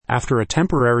After a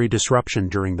temporary disruption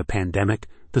during the pandemic,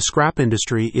 the scrap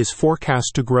industry is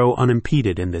forecast to grow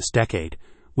unimpeded in this decade,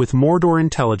 with Mordor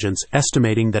Intelligence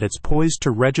estimating that it's poised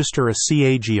to register a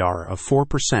CAGR of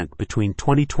 4% between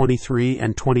 2023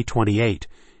 and 2028,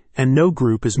 and no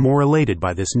group is more elated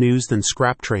by this news than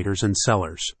scrap traders and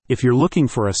sellers. If you're looking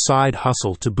for a side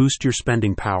hustle to boost your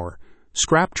spending power,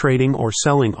 scrap trading or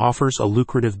selling offers a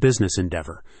lucrative business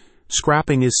endeavor.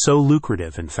 Scrapping is so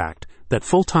lucrative, in fact, that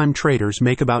full-time traders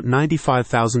make about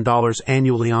 $95,000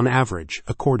 annually on average,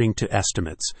 according to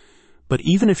estimates. But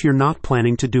even if you're not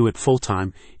planning to do it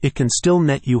full-time, it can still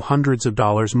net you hundreds of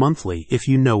dollars monthly if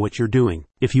you know what you're doing.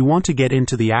 If you want to get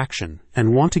into the action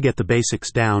and want to get the basics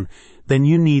down, then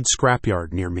you need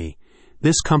Scrapyard Near Me.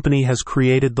 This company has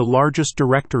created the largest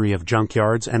directory of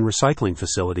junkyards and recycling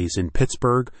facilities in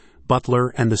Pittsburgh, Butler,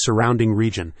 and the surrounding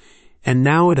region. And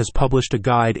now it has published a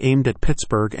guide aimed at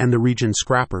Pittsburgh and the region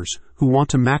scrappers who want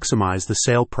to maximize the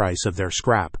sale price of their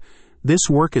scrap. This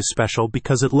work is special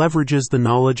because it leverages the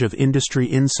knowledge of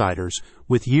industry insiders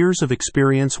with years of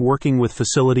experience working with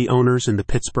facility owners in the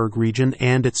Pittsburgh region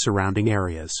and its surrounding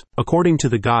areas. According to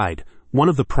the guide, one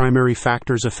of the primary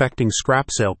factors affecting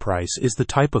scrap sale price is the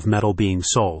type of metal being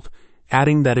sold,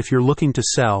 adding that if you're looking to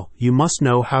sell, you must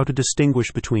know how to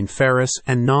distinguish between ferrous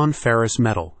and non-ferrous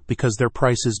metal because their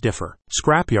prices differ.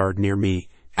 Scrapyard Near Me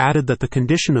added that the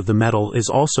condition of the metal is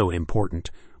also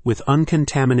important, with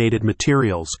uncontaminated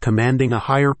materials commanding a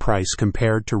higher price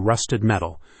compared to rusted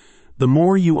metal. The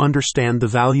more you understand the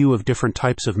value of different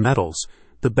types of metals,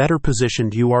 the better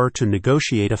positioned you are to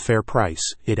negotiate a fair price,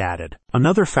 it added.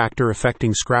 Another factor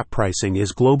affecting scrap pricing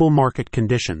is global market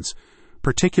conditions,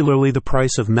 particularly the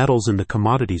price of metals in the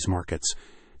commodities markets,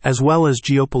 as well as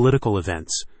geopolitical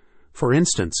events. For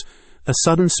instance, a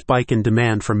sudden spike in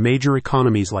demand from major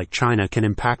economies like China can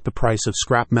impact the price of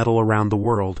scrap metal around the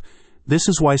world. This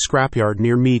is why Scrapyard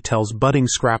Near Me tells budding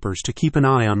scrappers to keep an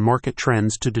eye on market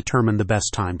trends to determine the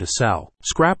best time to sell.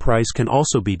 Scrap price can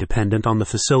also be dependent on the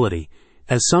facility,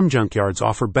 as some junkyards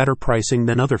offer better pricing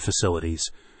than other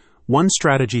facilities. One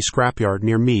strategy Scrapyard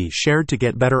Near Me shared to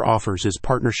get better offers is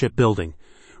partnership building.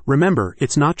 Remember,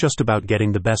 it's not just about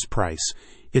getting the best price.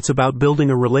 It's about building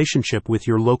a relationship with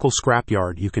your local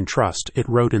scrapyard you can trust, it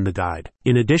wrote in the guide.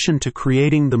 In addition to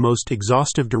creating the most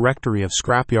exhaustive directory of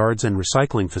scrapyards and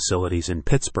recycling facilities in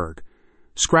Pittsburgh,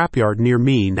 Scrapyard Near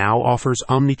Me now offers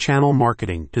omni-channel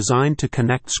marketing designed to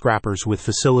connect scrappers with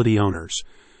facility owners.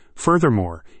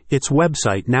 Furthermore, its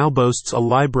website now boasts a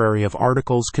library of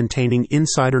articles containing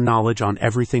insider knowledge on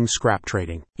everything scrap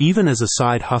trading. Even as a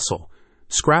side hustle,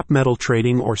 scrap metal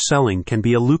trading or selling can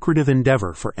be a lucrative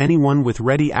endeavor for anyone with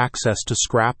ready access to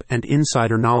scrap and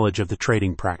insider knowledge of the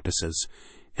trading practices.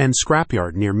 And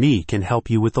Scrapyard Near Me can help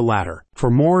you with the latter. For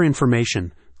more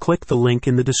information, click the link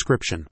in the description.